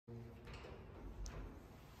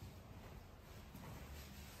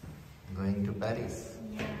going to Paris.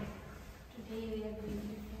 Yeah, today we are going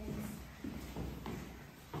to Paris.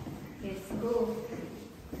 Let's go.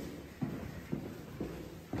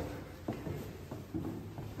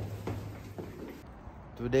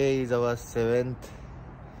 Today is our 7th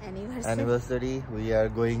anniversary. We are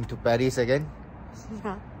going to Paris again.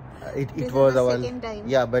 Yeah. It was our second time.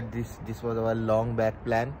 Yeah, but this was our long back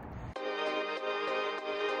plan.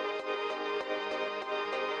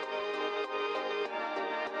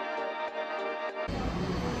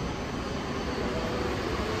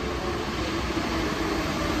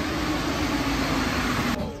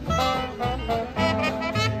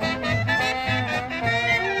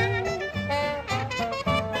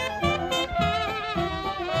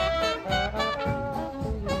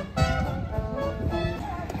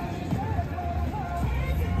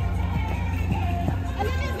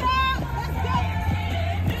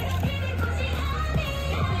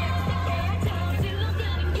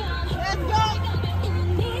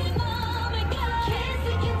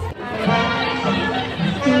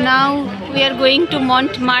 Now we are going to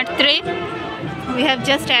Montmartre. We have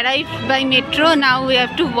just arrived by metro. Now we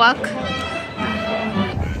have to walk.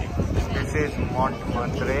 This is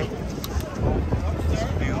Montmartre. It's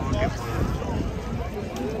beautiful.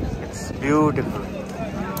 It's beautiful.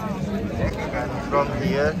 And from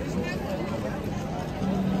here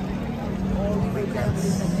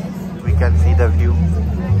we can see the view.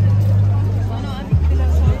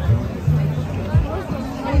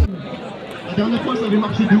 La dernière fois, ça avait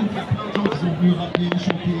marché de ouf. Il y a plein de gens qui sont venus rapper,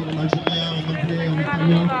 chanter en algérien, en anglais, en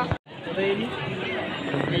italien.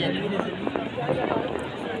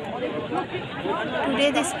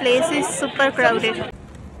 Today this place is super crowded.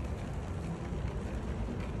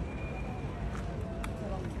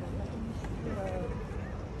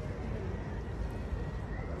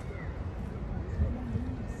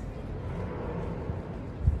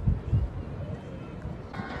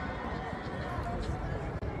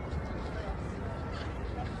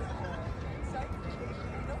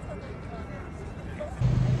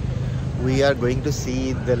 We are going to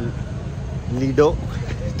see the Lido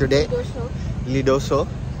today. Lido show.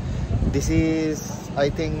 This is, I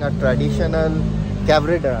think, a traditional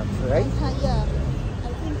cabaret dance, right? Yeah,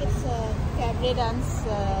 I think it's a cabaret dance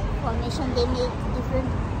formation. They make different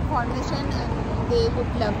formation and they look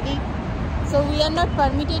lovely. So we are not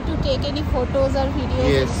permitted to take any photos or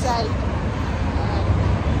videos inside.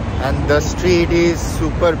 And the street is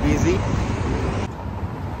super busy.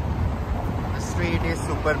 Street is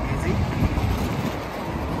super busy,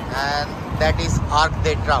 and that is Arc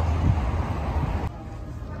de Triomphe.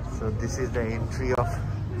 So this is the entry of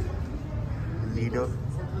Lido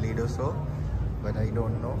show, but I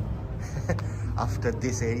don't know. After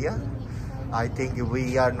this area, I think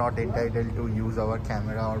we are not entitled to use our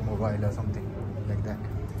camera or mobile or something like that.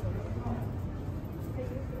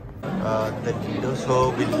 The Lido show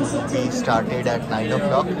will be started at 9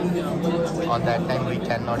 o'clock. On that time we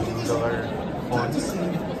cannot use our phones.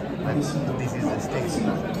 But this is the stage.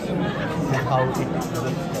 How it looks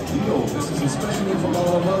like. This is especially from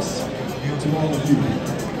all of us to all of you.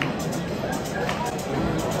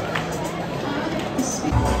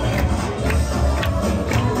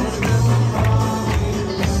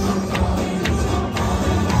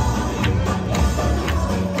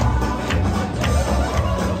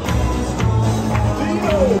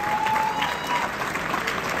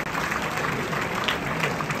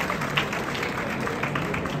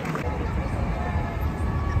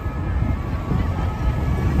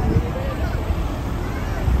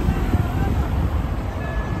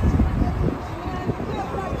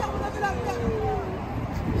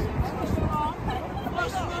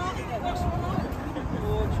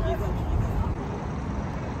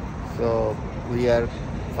 So we are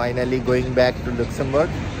finally going back to Luxembourg.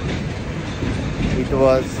 It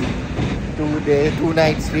was 2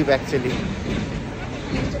 nights trip actually.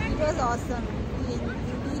 It was awesome. We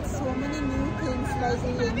did so many new things, like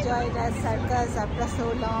we enjoyed a circus after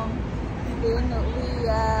so long. Then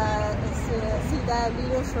we see the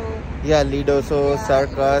Lido show. Yeah, Lido show, Yeah,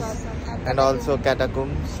 circus, awesome. and also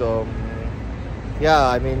catacombs. So yeah,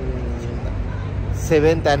 I mean,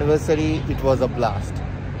 7th anniversary, it was a blast.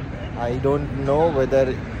 I don't know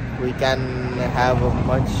whether we can have a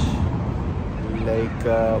much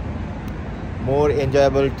more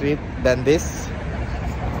enjoyable trip than this.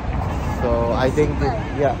 So I think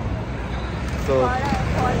yeah. So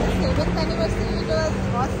for the 7th anniversary, it was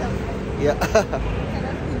awesome. yeah.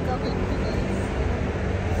 Cannot think of anything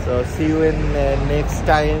else. So see you in next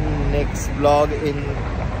vlog in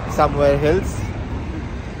Somewhere Hills.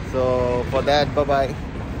 So for that, bye bye.